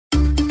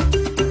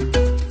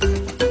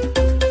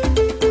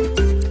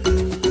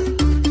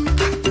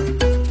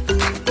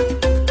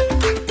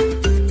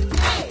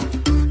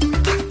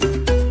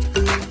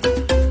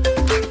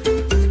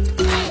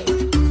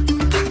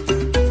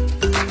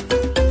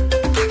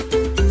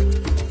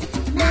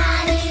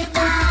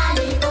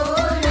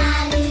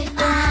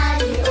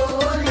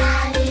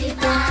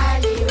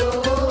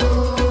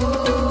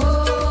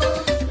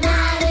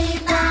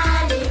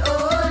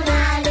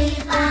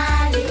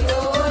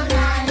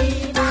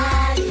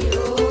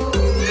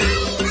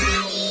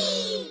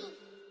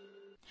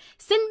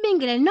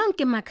Sanibongele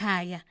nonke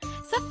emakhaya.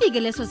 Safike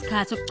leso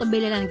sikhathi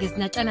sokucobelelana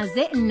ngezinatshana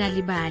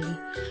zenalibali.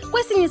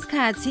 Kwesinye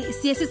isikhathi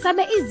siye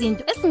sisabe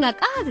izinto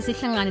esingakazi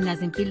sihlangane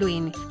nazo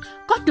empilweni.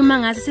 Kodwa uma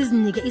ngaze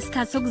sizinike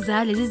isikhathi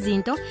sokuzala lezi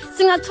zinto,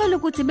 singathola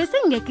ukuthi bese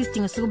ngeke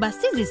isidingo sokuba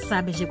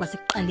sizisabe nje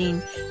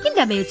kwasekuqaleni.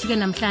 Indaba yethu ke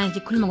namhlanje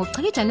ikhuluma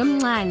ngokuchakijana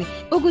omncane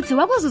ukuthi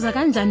wakuzuza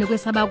kanjani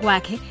kwesaba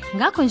kwakhe.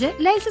 Ngakho nje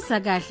layisisa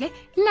kahle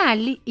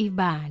nali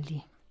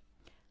ibali.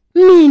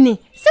 Mini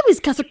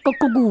sekuyisikhathi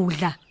sokuqoqa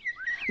ukudla.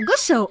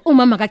 Kusho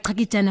umama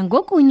kachakijana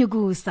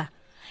ngokunyukusa.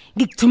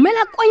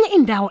 Ngikuthumela kwenye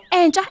indawo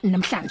entsha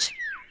namhlanje.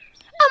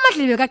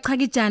 Amadlebe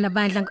kachakijana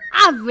bandla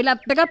avela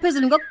bheka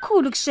phezulu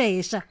ngokukhulu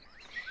kusheshsha.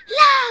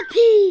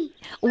 Laphi?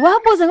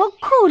 Wabuza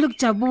ngokukhulu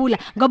kujabula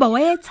ngoba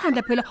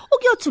wayethanda phela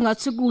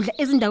ukuyothungatha ukudla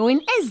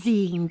ezindaweni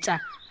ezintsha.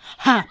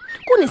 Ha,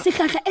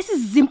 kunesihlahla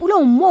esizimpulo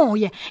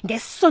umoya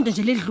ngesonto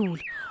nje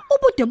ledlule.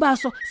 Ubude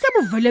baso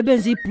sebuvele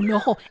benza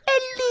ibhuloho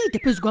elide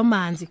phezulu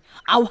kwamanzi.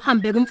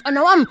 Awuhambeke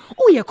mfana wami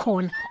uye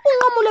khona.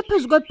 Unqamule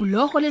phezulu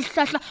kwebhuloho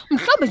lesihlahla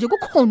mhlawumbe nje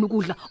kukhona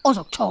ukudla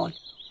ozokuthola.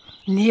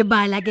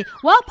 Nebala ke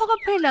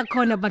waphokophela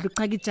khona bantu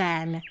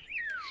chakijana.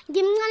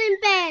 Ngimncane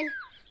impela.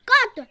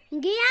 Kodwa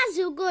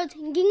ngiyazi ukuthi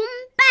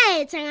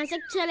ngingumpetha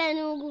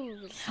ngasekutholeni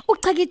ukudla.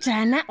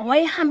 Uchakijana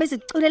wayehamba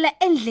eziculela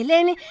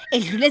endleleni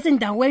edlule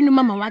ezindaweni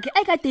umama wakhe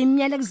ayekade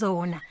imnyala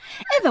kuzona.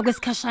 Emva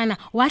kwesikhashana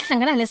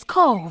wahlangana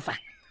nesikhova.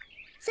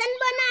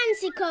 Sanibonani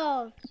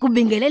Sikho.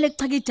 Kubingelele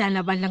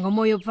kuchakijana bandla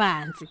ngomoya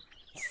phansi.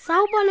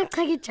 Sawubona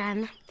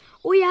Chakijana.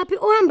 Uyapi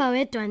uhamba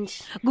wedwa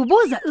nje?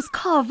 Kubuza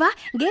isikhova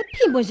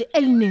ngephimbo nje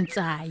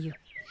elinensayo.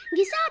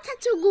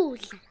 Ngisathatha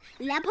ukudla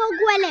lapho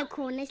kuwele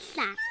khona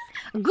esihlahla.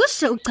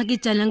 Kusho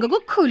uchakijana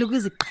ngokukhulu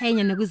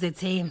kuziqhenya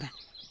nokuzethemba.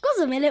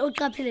 Kuzomela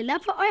uqaphele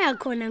lapho oya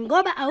khona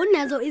ngoba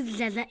awunazo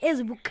izidladla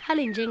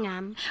ezibukhali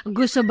njengami.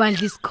 Kusho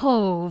bandla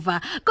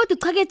isikhova. Kodwa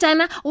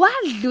uchakijana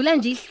wadlula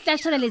nje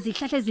ihlashana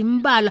lezihlahla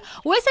ezimbalwa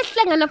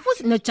wesehlangana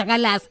futhi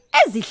nojakalasi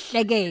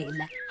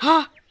ezihlekela.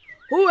 Ha,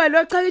 uwe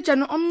lo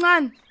Chakijana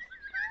omncane.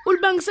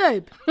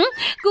 Ulibangisephi?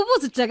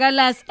 Kubuza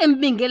ujakalasi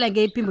embingela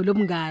ngephimbo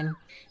lomngani.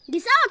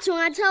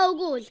 Ngisawathungatha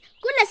ukudla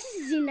kulesi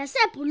sizinda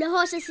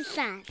sebhuleho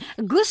sesihlahla.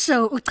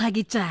 Kusho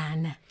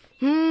uchakijana.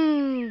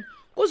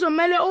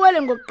 Kuzomela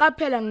uwele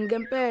ngokuqaphela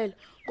ngempela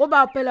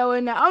ngoba phela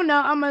wena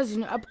awunawo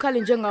amazinyo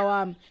abukhali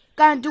njengawami.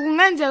 Kanti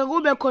kungenzeka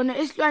kube khona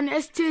isilwane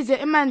esithize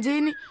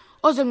emanzini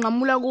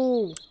ozonqamula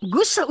kuwo.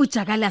 Kusho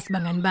ujakalasi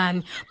bangani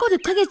bami. Kodwa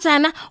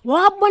uchakijana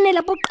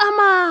wabonela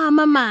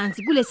boqamama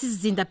amanzi kulesi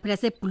sizinda phela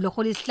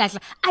sebhuloho lesihlahla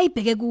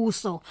ayibheke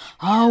kuso.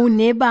 Hawu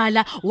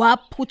nebala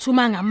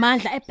waphuthuma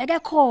ngamandla ebheke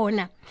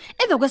khona.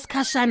 Emva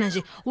kwesikhashana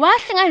nje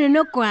wahlangana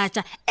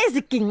nogwaja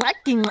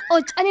eziginqaginqa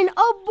otshanini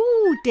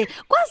obude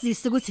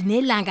kwazisa ukuthi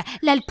nelanga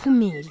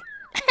laliphumile.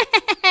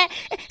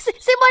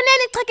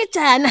 Siboneni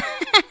Chakijana.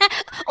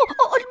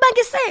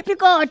 Ulibangisephi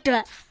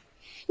kodwa?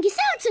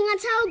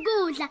 Ngisawathungatha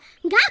ukudla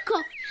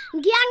ngakho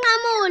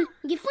ngiyanqamula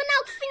ngifuna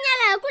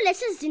ukufinyelela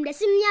kulesi sizinda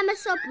esimnyama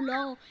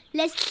sobhuloho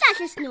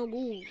lesihlahla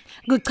esinokudla.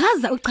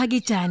 Kuchaza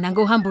uchakijana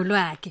ngohambo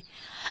lwakhe.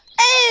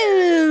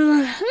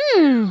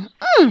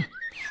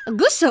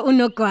 Kusho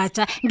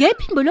unogwaja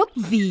ngephimbo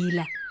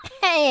lokuvila.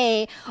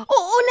 Hey,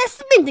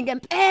 unesibindi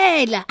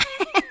ngempela.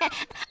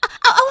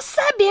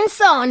 Awusabi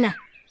insona.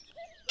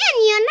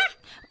 Eniyona?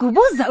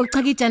 Kubuza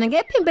uchakijana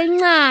ngephimbo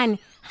elincane.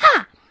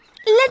 Ha,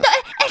 lento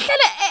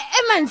ehlala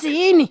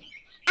emanzini.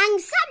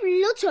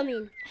 Angisabi lutho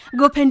mina.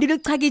 Kuphendula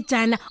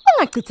uchakijana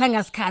ungachithanga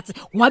isikhathi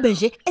wabe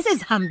nje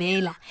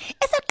esezihambela.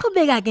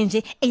 Esaqhubeka ke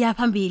nje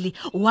eyaphambili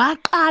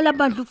waqala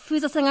abantu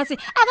ukufisa sengathi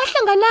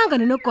akahlangananga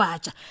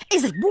nonogwaja.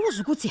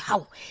 Ezibuza ukuthi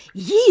hawu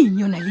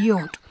yini yona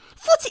leyonto.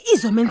 Futhi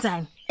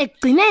izomenzani.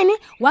 Ekugcineni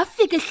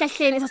wafika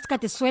ehlahleni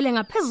esasikade siwele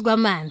ngaphezulu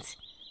kwamanzi.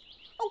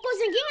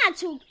 Ukuze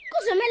ngingathuki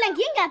kuzomela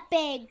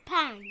ngingabheki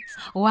phansi.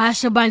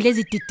 Washo bandla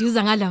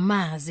ezididuza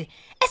ngalamazi.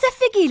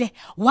 Esefikile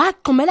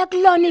waqhumela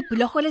kulona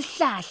ibhuloho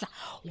lesihlahla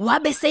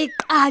wabe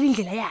seyiqala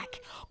indlela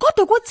yakhe.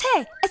 Kodwa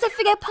kuthe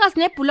esefike phakathi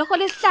nebhuloho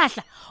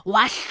lesihlahla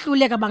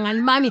wahluleka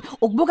bangani bami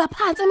ukubuka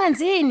phansi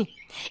emanzini.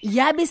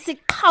 Yabe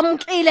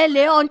siqhamukile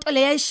leyo nto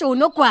leyisho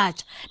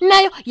nogwaja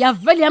nayo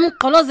yavele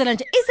yamgqolozela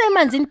nje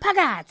isemanzini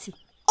phakathi.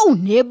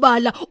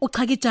 Nebala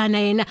uchakijana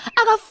yena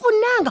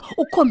akafunanga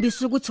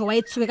ukukhombisa ukuthi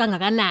wayethuke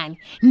kangakanani.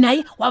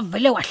 Naye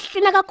wavele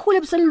wahlina kakhulu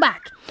ebusweni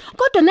bakhe.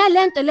 Kodwa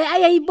nalento le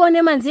ayayibona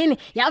emanzini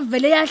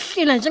yavele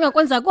yahlina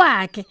njengakwenza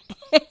kwakhe.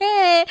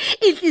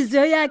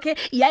 Inhliziyo yakhe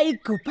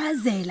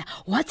yayigubhazela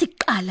wathi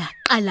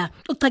qala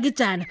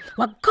uchakijana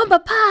wakhomba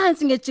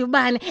phansi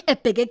ngejubane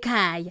ebheke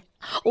ekhaya.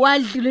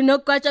 Wadlula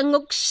nogwaja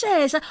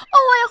ngokusheshsha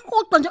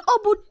owayehuqa nje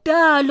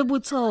obudala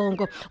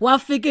ubuthongo.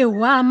 Wafike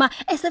wama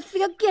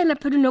esefika kuyena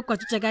phela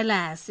unogwaja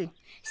ujakalasi.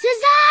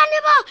 Sizani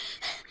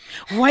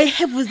bo?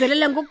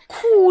 Wayehevuzelela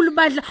ngokukhulu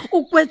badla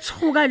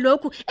ukwethuka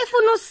lokhu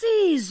efuna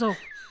usizo.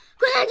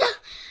 Kulento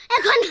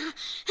ekhona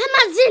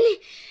emanzini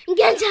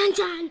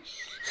ngenjanjani?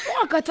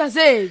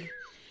 Ungakhathazeki.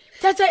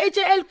 Thatha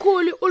itshe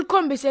elikhulu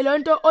ulikhombise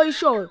lonto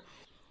oyishoyo.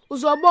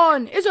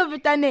 Uzobona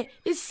izovitane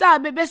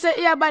isabe bese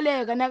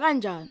iyabaleka na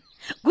kanjani.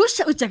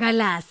 Kusho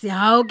uJakalasi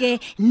hawuke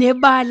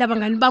nebala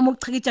abangani bami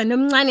uChikija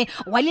nomncane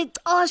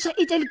walicosha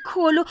itshe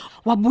elikhulu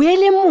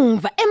wabuyela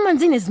emuva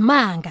emanzini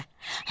ezimanga.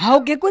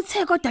 Hawuke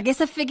kuthe kodwa ke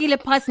sefikile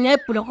phakathi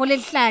nebhuloko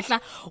lesihlahla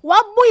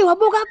wabuye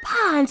wabuka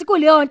phansi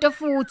kuleyo nto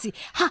futhi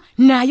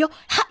nayo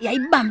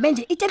yayibambe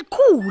nje itshe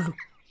elikhulu.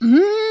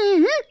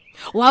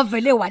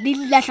 Wavele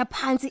walilahla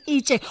phansi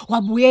itshe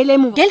wabuyela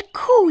emuva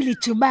elikhulu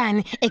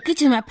ijubane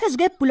egijima phezulu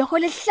kwebhuloko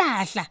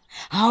lesihlahla.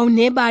 Hawu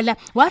nebala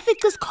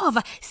wafica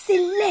isikhova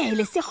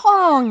silele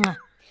sihonqa.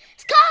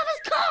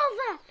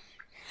 Sikhova.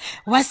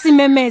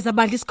 Wasimemeza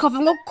bandla isikhova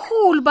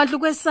ngokukhulu bandla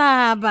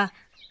kwesaba.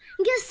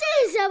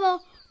 Ngisize bo,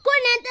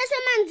 kunento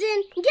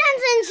esemanzini.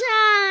 Ngiyenze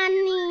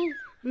njani?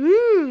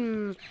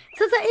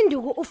 Thatha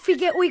induku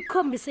ufike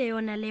uyikhombise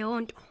yona leyo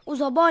nto.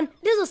 Uzobona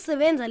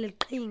lizosebenza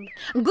leqhinga.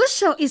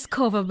 Kusho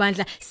isikhova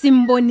bandla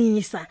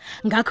simbonisa.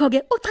 Ngakho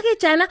ke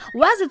uChikijana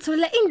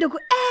wazitholela induku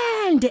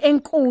ende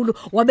enkulu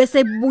wabese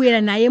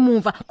ebuyela naye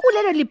emuva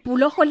kulelo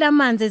libhuloho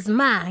lamanzi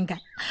ezimanga.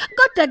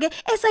 Kodwa ke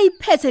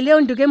esayiphethe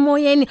leyo nduku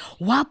emoyeni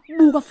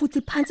wabuka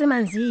futhi phansi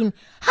emanzini.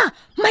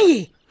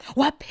 Maye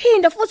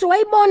waphinda futhi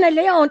wayibona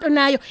leyo nto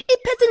nayo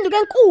iphethe induku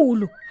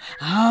enkulu.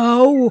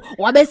 Hawu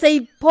wabese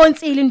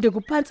iphonsile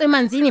induku phansi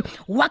emanzini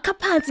wakha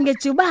phansi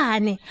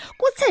ngejubane.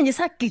 Kuthe nje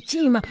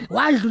sagijima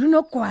wadlula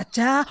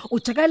unogwaja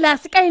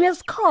uJakalasi kanye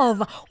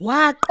nesikhova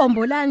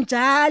waqombola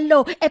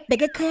njalo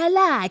ebheke ekhaya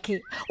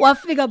lakhe.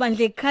 Wafika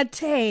bandle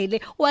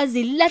ekhathele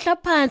wazilahla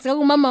phansi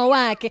kumama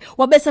wakhe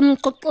wabese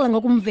emxoxela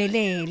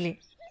ngokumvelele.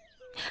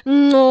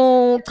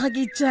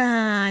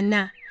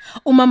 Chikijana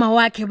umama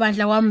wakhe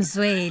bandla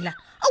wamzwela.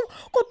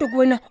 Kodwa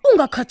kuwena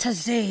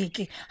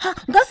ungakhathazeki.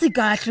 Ngazi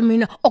kahle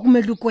mina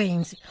okumele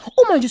ukwenze.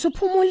 Uma nje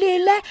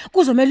usuphumulile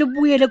kuzomela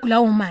ubuyele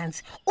kulawo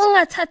manzi.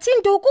 Ungathathi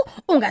induku,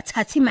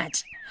 ungathathi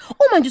imatshe.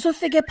 Uma nje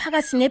usofike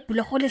phakathi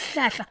nebhuloho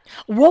lesihlahla,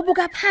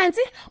 wobuka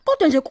phansi,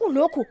 kodwa nje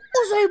kulokhu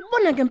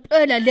uzoyibona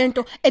ngempela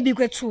lento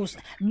ebikwethusa.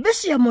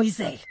 Bese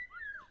uyamoyizela.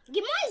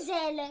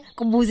 Ngimoyizele.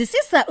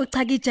 Kubuzisisa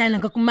uChikijana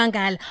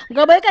ngokumangala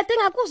ngoba ekade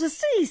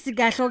engakuzwisisi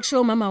kahle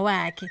okusho mama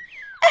wakhe.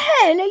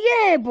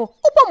 Yebo,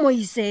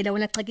 ubomoyizela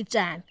wena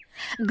Chikijana.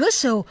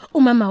 Kusho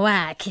umama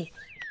wakhe.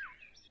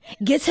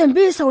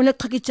 Ngethembisa wena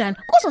Chikijana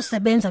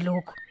kuzosebenza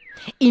lokho.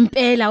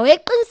 Impela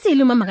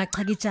weqinisile umama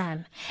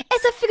kaChikijana.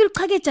 Esefika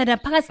uChikijana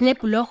phakathi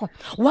nebhuloho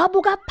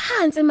wabuka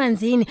phansi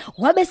emanzini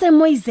wabese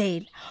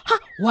emoyizela.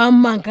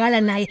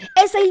 Wamangala naye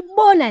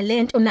eseyibona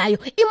lento nayo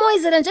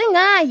imoyizela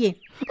njengaye.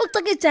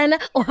 uChikijana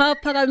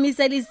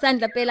waphakamisela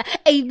isandla phela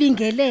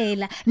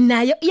eyibingelela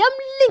nayo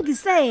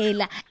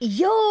yamlingisela.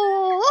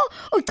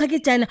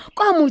 uChikijana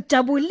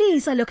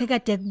kwamujabulisa lokho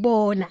ekade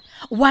kubona.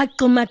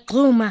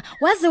 Wagxuma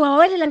waze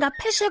wawelela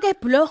ngaphesheya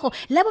kwebhuloho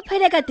lapho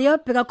phela kade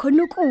yobheka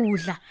khona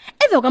ukudla.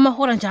 Emva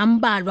kwamahora nje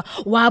ambalwa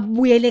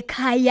wabuyela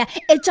ekhaya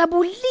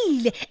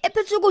ejabulile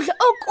ephethe ukudla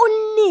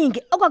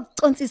okuningi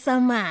okwakuconsisa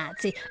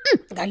amathe.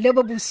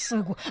 Ngalobo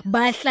busuku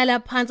bahlala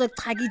phansi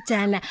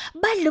uChikijana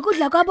badla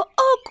ukudla kwabo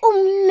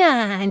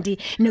okumnandi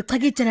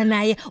noChikijana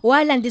naye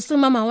walandisa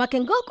umama wakhe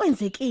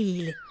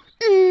ngokwenzekile.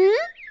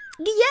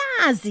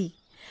 Ngiyazi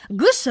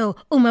kusho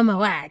umama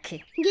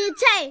wakhe.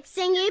 Ngithe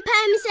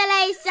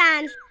sengiyiphakamisela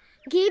isandla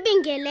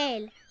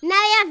ngiyibingelela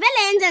naye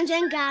avele yenza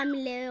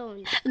njengami leyo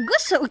nto.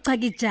 Kusho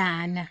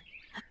uChikijana.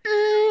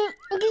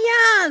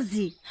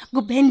 Ngiyazi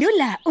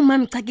kuphendula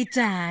umama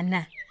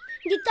Chikijana.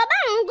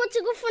 Ngicabanga ukuthi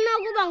kufuna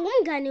ukuba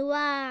ngumngani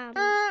wami.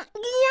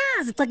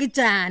 Ngiyazi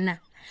Chikijana.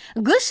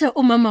 Kusho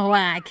umama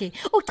wakhe.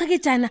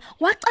 uChikijana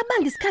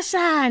wacabanga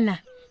isikhashana.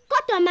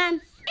 Kodwa mama,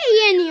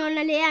 iyeni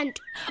yona le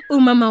nto?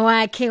 Umama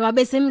wakhe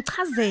wabese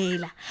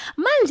emchazela.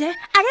 Manje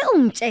ake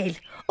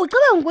ungitshele,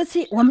 ucabanga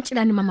ukuthi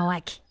wamtshelani mama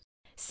wakhe?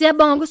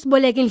 Siyabonga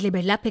ukusiboleka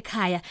indlebe lapha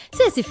ekhaya.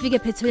 Sesifike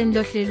phethelweni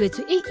lohlelo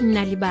lwethu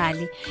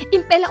iNalibali.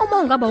 Impela uma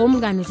ungaba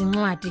womngani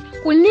izincwadi,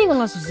 kuningi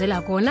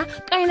ongazuzela khona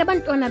kanye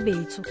nabantwana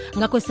bethu.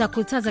 Ngakho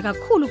siyakhuthaza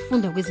kakhulu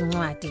ukufunda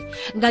kwezincwadi.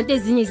 Kanti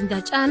ezinye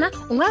izindatshana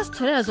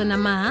ungazitholela zona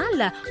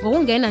mahala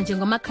ngokungena nje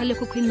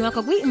ngomakhalekhukhwini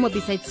wakho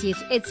kwi-website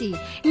yethu ethi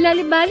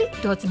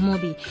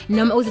nalibali.mobi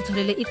noma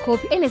uzitholele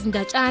ikopi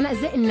enezindatshana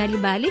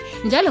zeNalibali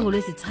njalo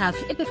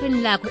ngoLwesithathu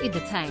ephepheni lakho iThe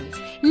Times.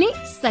 Ni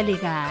sale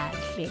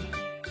kahle.